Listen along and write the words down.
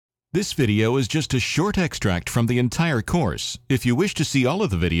This video is just a short extract from the entire course. If you wish to see all of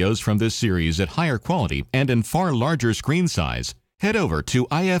the videos from this series at higher quality and in far larger screen size, head over to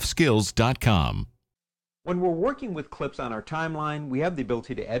ifskills.com. When we're working with clips on our timeline, we have the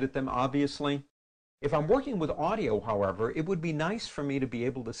ability to edit them, obviously. If I'm working with audio, however, it would be nice for me to be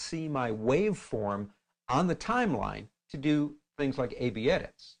able to see my waveform on the timeline to do things like A/B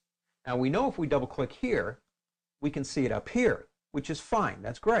edits. Now we know if we double click here, we can see it up here, which is fine.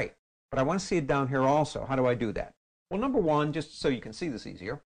 That's great. But I want to see it down here also. How do I do that? Well, number one, just so you can see this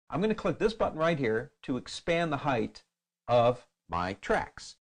easier, I'm going to click this button right here to expand the height of my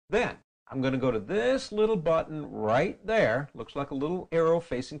tracks. Then I'm going to go to this little button right there. Looks like a little arrow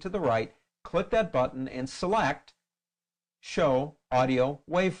facing to the right. Click that button and select Show Audio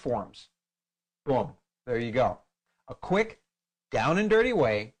Waveforms. Boom. There you go. A quick, down and dirty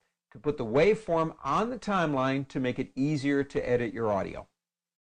way to put the waveform on the timeline to make it easier to edit your audio.